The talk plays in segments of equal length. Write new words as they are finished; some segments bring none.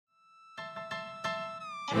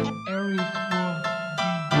Eric Will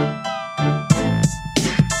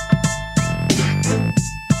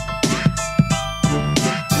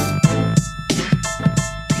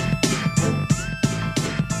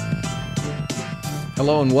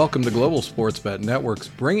Hello and welcome to Global Sports Bet Network's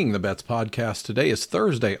Bringing the Bets podcast. Today is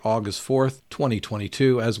Thursday, August 4th,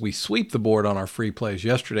 2022, as we sweep the board on our free plays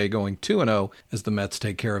yesterday, going 2-0 as the Mets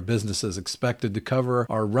take care of business as expected to cover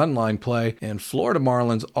our run line play, and Florida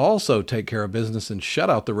Marlins also take care of business and shut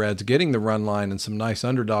out the Reds, getting the run line and some nice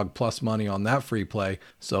underdog plus money on that free play.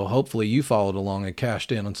 So hopefully you followed along and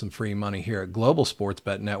cashed in on some free money here at Global Sports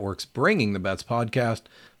Bet Network's Bringing the Bets podcast.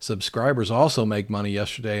 Subscribers also make money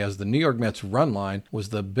yesterday as the New York Mets run line was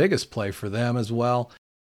the biggest play for them as well.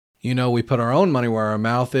 You know, we put our own money where our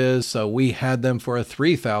mouth is, so we had them for a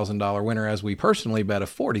 $3,000 winner as we personally bet a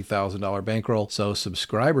 $40,000 bankroll. So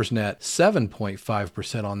subscribers net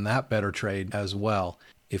 7.5% on that better trade as well.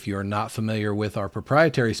 If you're not familiar with our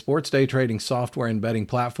proprietary sports day trading software and betting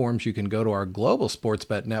platforms, you can go to our Global Sports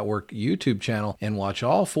Bet Network YouTube channel and watch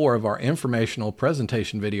all 4 of our informational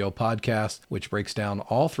presentation video podcasts, which breaks down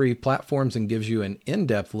all 3 platforms and gives you an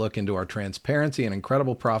in-depth look into our transparency and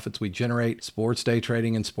incredible profits we generate sports day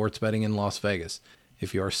trading and sports betting in Las Vegas.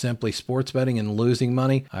 If you are simply sports betting and losing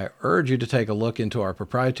money, I urge you to take a look into our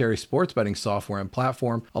proprietary sports betting software and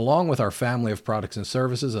platform, along with our family of products and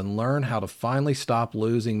services, and learn how to finally stop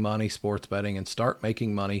losing money sports betting and start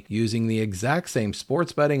making money using the exact same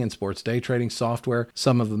sports betting and sports day trading software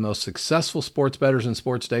some of the most successful sports bettors and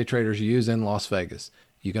sports day traders use in Las Vegas.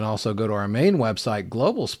 You can also go to our main website,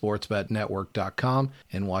 globalsportsbetnetwork.com,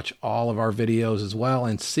 and watch all of our videos as well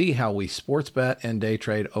and see how we sports bet and day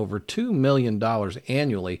trade over $2 million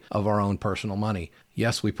annually of our own personal money.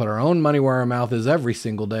 Yes, we put our own money where our mouth is every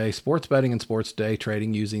single day, sports betting and sports day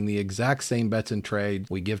trading using the exact same bets and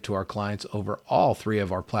trades we give to our clients over all 3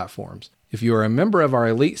 of our platforms. If you are a member of our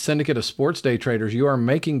elite syndicate of sports day traders, you are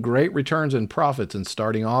making great returns and profits and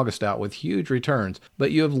starting August out with huge returns,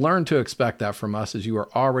 but you have learned to expect that from us as you are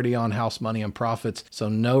already on house money and profits, so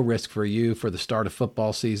no risk for you for the start of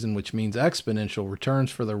football season, which means exponential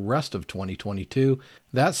returns for the rest of 2022.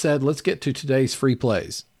 That said, let's get to today's free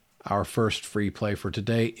plays. Our first free play for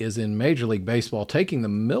today is in Major League Baseball, taking the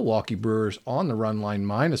Milwaukee Brewers on the run line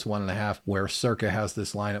 -1.5, where Circa has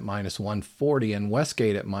this line at -140 and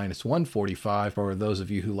Westgate at -145 for those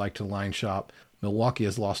of you who like to line shop. Milwaukee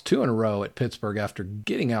has lost 2 in a row at Pittsburgh after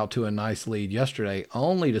getting out to a nice lead yesterday,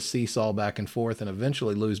 only to seesaw back and forth and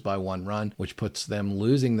eventually lose by 1 run, which puts them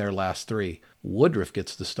losing their last 3. Woodruff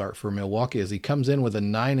gets the start for Milwaukee as he comes in with a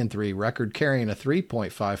 9-3 record, carrying a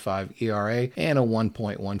 3.55 ERA and a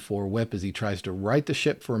 1.14 whip as he tries to right the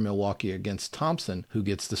ship for Milwaukee against Thompson, who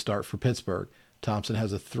gets the start for Pittsburgh. Thompson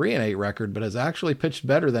has a 3-8 record, but has actually pitched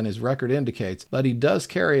better than his record indicates, but he does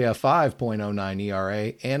carry a 5.09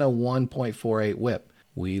 ERA and a 1.48 whip.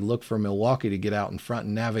 We look for Milwaukee to get out in front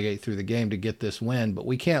and navigate through the game to get this win, but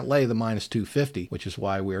we can't lay the -250, which is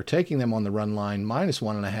why we are taking them on the run line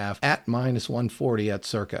 -1.5 at -140 at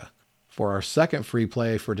Circa. For our second free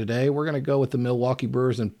play for today, we're going to go with the Milwaukee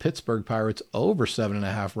Brewers and Pittsburgh Pirates over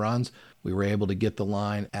 7.5 runs. We were able to get the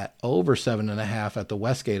line at over 7.5 at the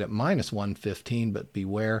Westgate at -115, but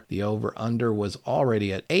beware, the over-under was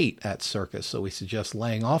already at 8 at Circus, so we suggest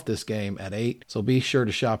laying off this game at 8, so be sure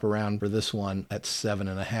to shop around for this one at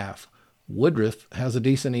 7.5. Woodruff has a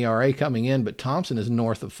decent ERA coming in, but Thompson is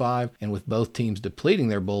north of 5, and with both teams depleting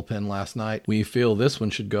their bullpen last night, we feel this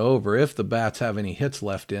one should go over if the bats have any hits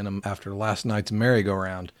left in them after last night's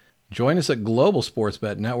merry-go-round. Join us at Global Sports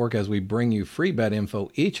Bet Network as we bring you free bet info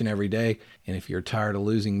each and every day. And if you're tired of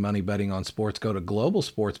losing money betting on sports, go to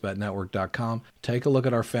globalsportsbetnetwork.com. Take a look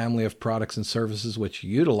at our family of products and services, which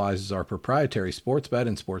utilizes our proprietary sports bet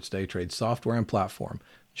and sports day trade software and platform.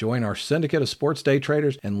 Join our syndicate of sports day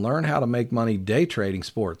traders and learn how to make money day trading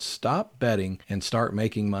sports. Stop betting and start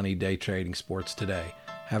making money day trading sports today.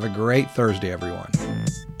 Have a great Thursday, everyone.